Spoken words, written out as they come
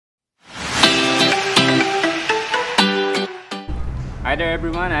there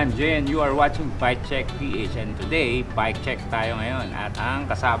everyone, I'm Jay and you are watching Bikecheck PH, and today, bike check tayo ngayon at ang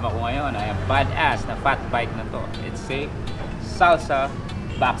kasama ko ngayon ay ang badass na fat bike na to. It's a Salsa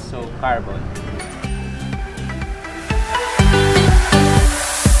Bucksaw Carbon.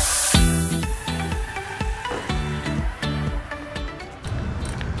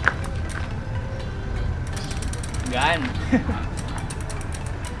 Gan!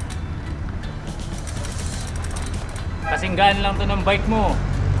 Kasing gaan lang to ng bike mo.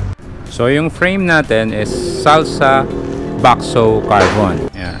 So yung frame natin is Salsa Bucksaw Carbon.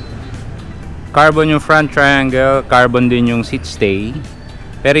 Yan. Carbon yung front triangle, carbon din yung seat stay.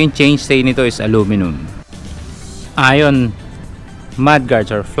 Pero yung chain stay nito is aluminum. Iron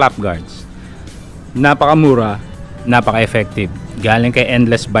mudguards or flap guards. Napakamura, napaka-effective. Galing kay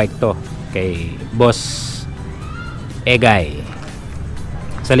Endless Bike to, kay Boss Egay.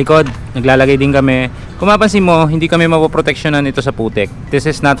 Sa likod, naglalagay din kami. Kung mapansin mo, hindi kami mapoproteksyonan ito sa putik. This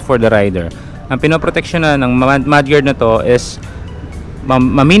is not for the rider. Ang pinoproteksyonan ng mudguard na to is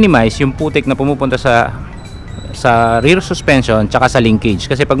ma-minimize yung putik na pumupunta sa rear suspension tsaka sa linkage.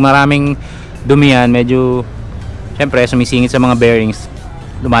 Kasi pag maraming dumi yan, medyo syempre sumisingit sa mga bearings,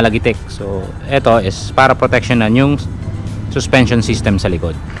 lumalagitik. So, ito is para proteksyonan yung suspension system sa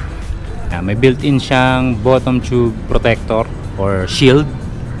likod. May built-in siyang bottom tube protector or shield.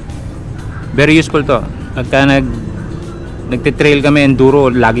 Very useful to. Pagka nagtitrail kami enduro,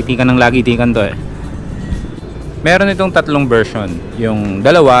 lagitikan ng lagitikan to eh. Meron itong tatlong version. Yung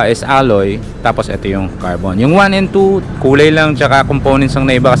dalawa is alloy, tapos ito yung carbon. Yung 1 and 2, kulay lang tsaka components ang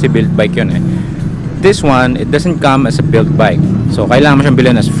naiba kasi built bike yun eh. This one, it doesn't come as a built bike. So kailangan mo siyang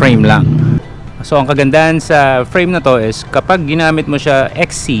bilhin as frame lang. So ang kagandahan sa frame na to is kapag ginamit mo siya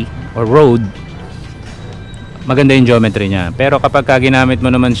XC or road, maganda yung geometry niya. Pero kapag ginamit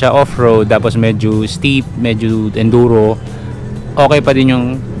mo naman siya off-road, tapos medyo steep, medyo enduro, okay pa din yung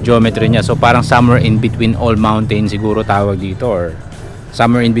geometry niya. So parang somewhere in between all mountain siguro tawag dito, or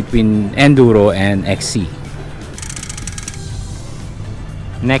somewhere in between enduro and XC.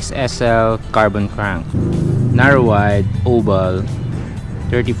 Next, SL carbon crank, narrow wide, oval,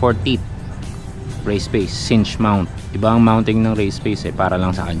 34 teeth, race base, cinch mount. Iba ang mounting ng race base eh, para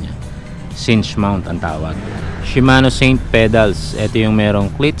lang sa kanya. Cinch mount ang tawag. Shimano Saint pedals. Ito yung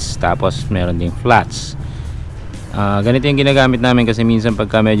merong cleats, tapos meron ding flats. Ganito yung ginagamit namin kasi minsan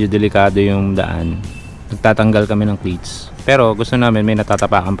pagka medyo delikado yung daan, nagtatanggal kami ng cleats. Pero gusto namin may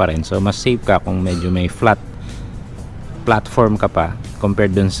natatapakan pa rin. So mas safe ka kung medyo may flat platform ka pa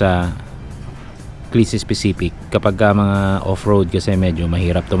compared dun sa cleats specific. Kapag mga off-road kasi medyo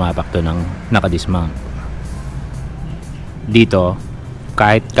mahirap tumapak to ng nakadismount. Dito,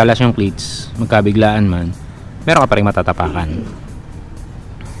 kahit kalas yung cleats, magkabiglaan man, meron ka pa rin matatapakan.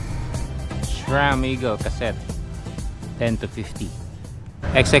 SRAM Eagle cassette, 10 to 50.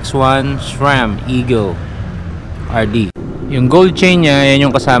 XX1 SRAM Eagle RD. Yung gold chain niya, yan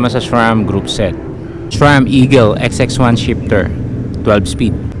yung kasama sa SRAM group set. SRAM Eagle XX1 shifter, 12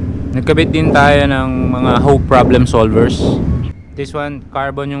 speed. Nagkabit din tayo ng mga Hope problem solvers. This one,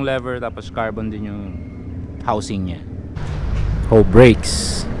 carbon yung lever, tapos carbon din yung housing niya. Hope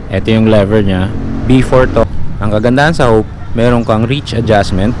brakes. Ito yung lever niya. B4 to. Ang kagandahan sa Hope, meron kang reach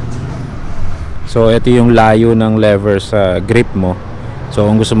adjustment. So ito yung layo ng lever sa grip mo. So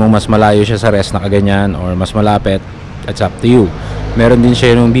kung gusto mong mas malayo siya sa rest na kaganyan or mas malapit, that's up to you. Meron din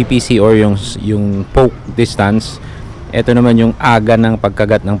siya yung BPC or yung poke distance. Ito naman yung aga ng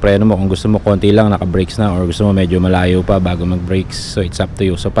pagkagat ng preno mo. Kung gusto mo konti lang, naka-brakes na, or gusto mo medyo malayo pa bago mag-brakes. So it's up to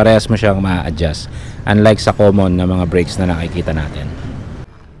you. So parehas mo siyang ma-adjust. Unlike sa common na mga brakes na nakikita natin.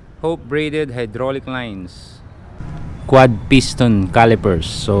 Hope braided hydraulic lines. Quad piston calipers.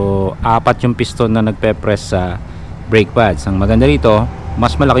 So 4 yung piston na nagpe-press sa brake pads. Ang maganda rito,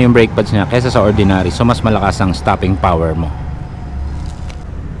 mas malaki yung brake pads niya kaysa sa ordinary. So mas malakas ang stopping power mo.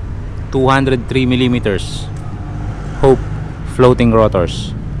 203 millimeters. Hope floating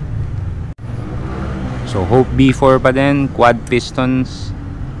rotors. So Hope B4 pa din, quad pistons,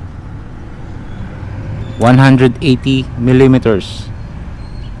 180 millimeters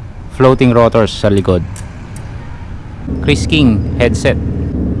floating rotors sa likod. Chris King headset,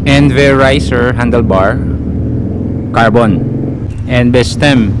 Enver riser handlebar, carbon, and best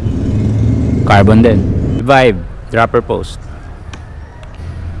stem, carbon din. Vibe dropper post,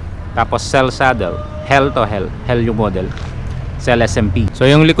 tapos cell saddle, hell to hell yung model, cell SMP. So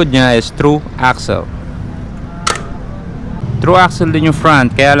yung likod niya is true axle. True axle din yung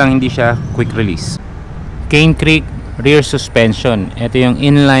front, kaya lang hindi siya quick release. Cane Creek rear suspension. Ito yung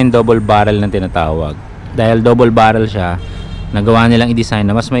inline double barrel na tinatawag. Dahil double barrel siya, nagawa nilang i-design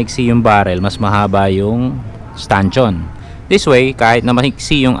na mas maiksi yung barrel, mas mahaba yung stanchion. This way, kahit na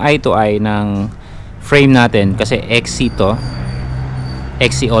mahiksi yung eye to eye ng frame natin, kasi XC to,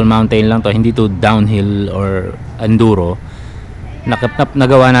 XC all mountain lang to, hindi to downhill or enduro,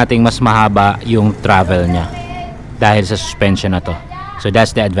 nagawa nating mas mahaba yung travel niya dahil sa suspension na to. So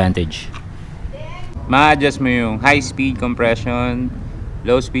that's the advantage. Ma-adjust mo yung high speed compression,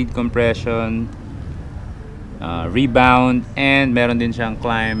 low speed compression, rebound, and meron din siyang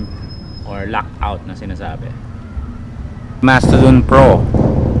climb or lockout na sinasabi. Mastodon Pro,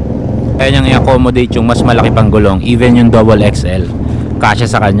 kaya niyang i-accommodate yung mas malaki pang gulong, even yung double XL kasya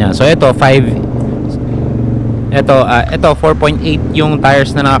sa kanya. So ito 4.8 yung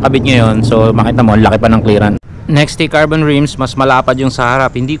tires na nakakabit ngayon. So makita mo, laki pa ng clearance. Next, carbon rims, mas malapad yung sa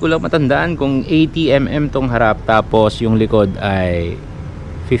harap. Hindi ko lang matandaan kung 80mm tong harap, tapos yung likod ay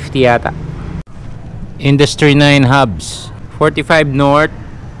 50 yata. Industry 9 hubs, 45 North,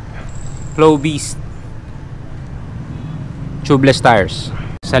 Flow Beast, tubeless tires.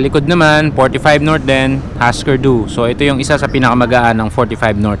 Sa likod naman, 45 North din, Husker Du. So ito yung isa sa pinakamagaan ng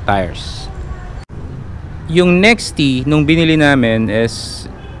 45 North tires. Yung next nung binili namin is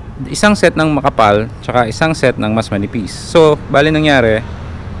isang set ng makapal tsaka isang set ng mas manipis. So bali nangyari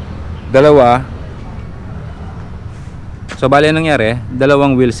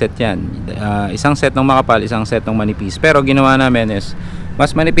dalawang wheel set yan. Isang set ng makapal, isang set ng manipis. Pero ginawa namin is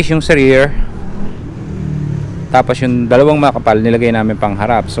mas manipis yung sa rear, tapos yung dalawang makapal nilagay namin pang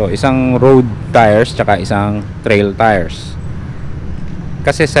harap. So isang road tires tsaka isang trail tires.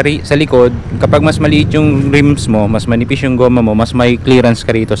 Kasi sa likod, kapag mas maliit yung rims mo, mas manipis yung goma mo, mas may clearance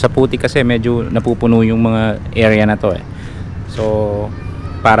ka rito. Sa puti kasi medyo napupuno yung mga area na to eh. So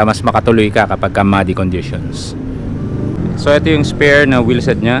para mas makatuloy ka kapag muddy conditions. So ito yung spare na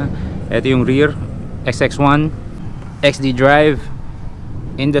wheelset nya. Ito yung rear, XX1, XD drive,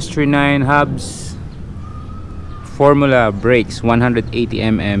 Industry 9 hubs, Formula brakes,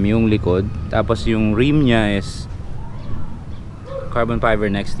 180mm yung likod. Tapos yung rim nya is carbon fiber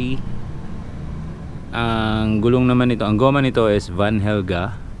NXT. Ang gulong naman nito, ang goma nito is Van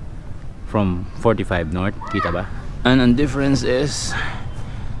Helga from 45 North. Kita ba? And ang difference is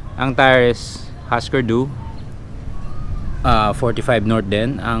ang tire is Husker Du, 45 North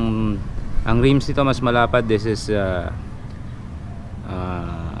din. Ang rims nito mas malapad. This is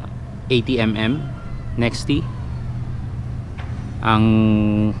 80mm NXT.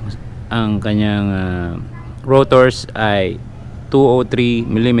 Ang kanyang rotors ay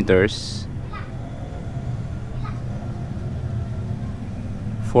 203mm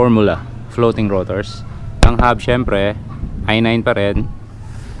Formula floating rotors. Ang hub syempre i9 pa rin.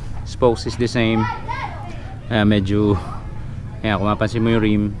 Spokes is the same. Medyo kung mapansin mo yung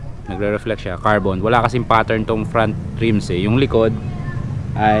rim, nagre-reflect siya, carbon. Wala kasing pattern tong front rims eh. Yung likod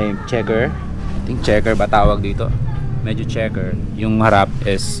ay checker. I think checker ba tawag dito? Medyo checker. Yung harap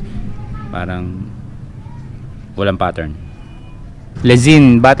is parang walang pattern.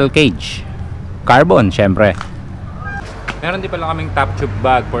 Lesin battle cage, carbon syempre. Meron din pala kaming top tube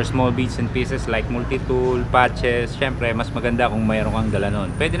bag for small bits and pieces like multi-tool, patches. Syempre mas maganda kung mayroon kang dala nun.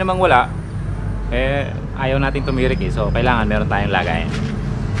 Pwede namang wala, ayaw natin tumirik eh. So kailangan meron tayong lagayan.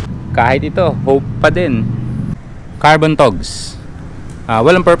 Kahit ito, hope pa din. Carbon togs.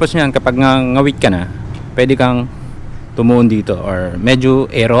 Walang purpose niyan kapag ngawit ka na, pwede kang tumuon dito or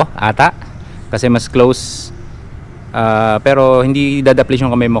medyo aero ata kasi mas close. Pero hindi dadaplis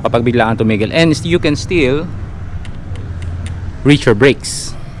yung kamay mo kapag biglaan tumigil, and you can still reach your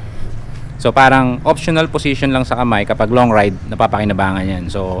brakes. So parang optional position lang sa kamay kapag long ride, napapakinabangan yan.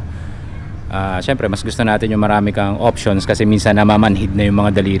 So syempre mas gusto natin yung marami kang options kasi minsan namamanhid na yung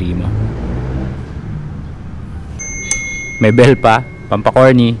mga daliri mo. May bell pa,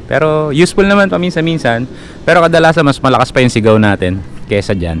 pampakorny, pero useful naman paminsan-minsan. Pero kadalasan mas malakas pa yung sigaw natin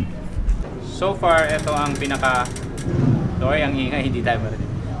kesa dyan. So far, ito ang pinaka... Sorry, ang ingay, hindi tayo marinig.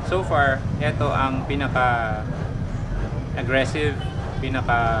 So far, ito ang pinaka aggressive,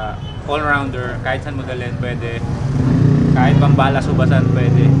 pinaka all-rounder. Kahit saan mo dalhin, pwede. Kahit pambala subasan,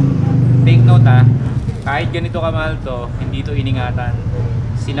 pwede. Take note kahit ganito kamahal to, hindi to iningatan.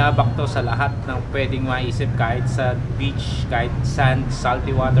 Sinabak to sa lahat ng pwedeng maisip. Kahit sa beach, kahit sand,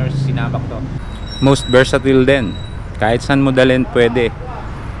 salty waters, sinabak to. Most versatile din. Kahit saan mo dalhin, pwede.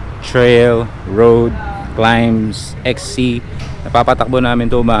 Trail, road, climbs, XC. Napapatakbo namin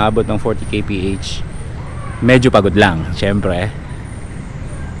to, maabot ng 40 kph. Medyo pagod lang, syempre.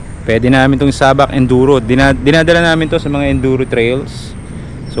 Pwede namin tong sabak enduro. Dinadala namin to sa mga enduro trails.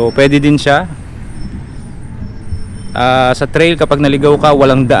 So pwede din siya. Sa trail kapag naligaw ka,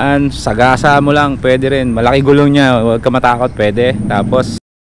 walang daan, sagasa mo lang, pwede rin. Malaki gulong niya, huwag ka matakot, pwede. Tapos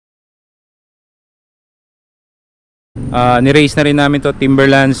Ni-race na rin namin to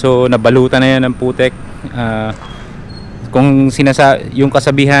Timberland, so nabalutan na yan ng putek. Kung yung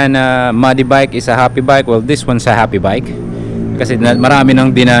kasabihan na muddy bike is a happy bike, well, this one's a happy bike. Kasi marami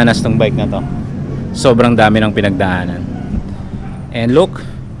nang dinanas tong bike na to. Sobrang dami ng pinagdaanan. And look,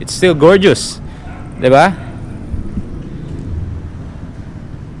 it's still gorgeous. 'Di ba?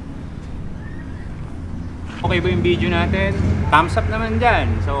 Okay ba yung video natin? Thumbs up naman dyan.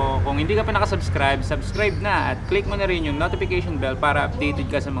 So, kung hindi ka pa nakasubscribe, subscribe na at click mo na rin yung notification bell para updated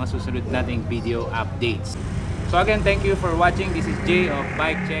ka sa mga susunod nating video updates. So again, thank you for watching. This is Jay of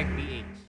Bikecheck.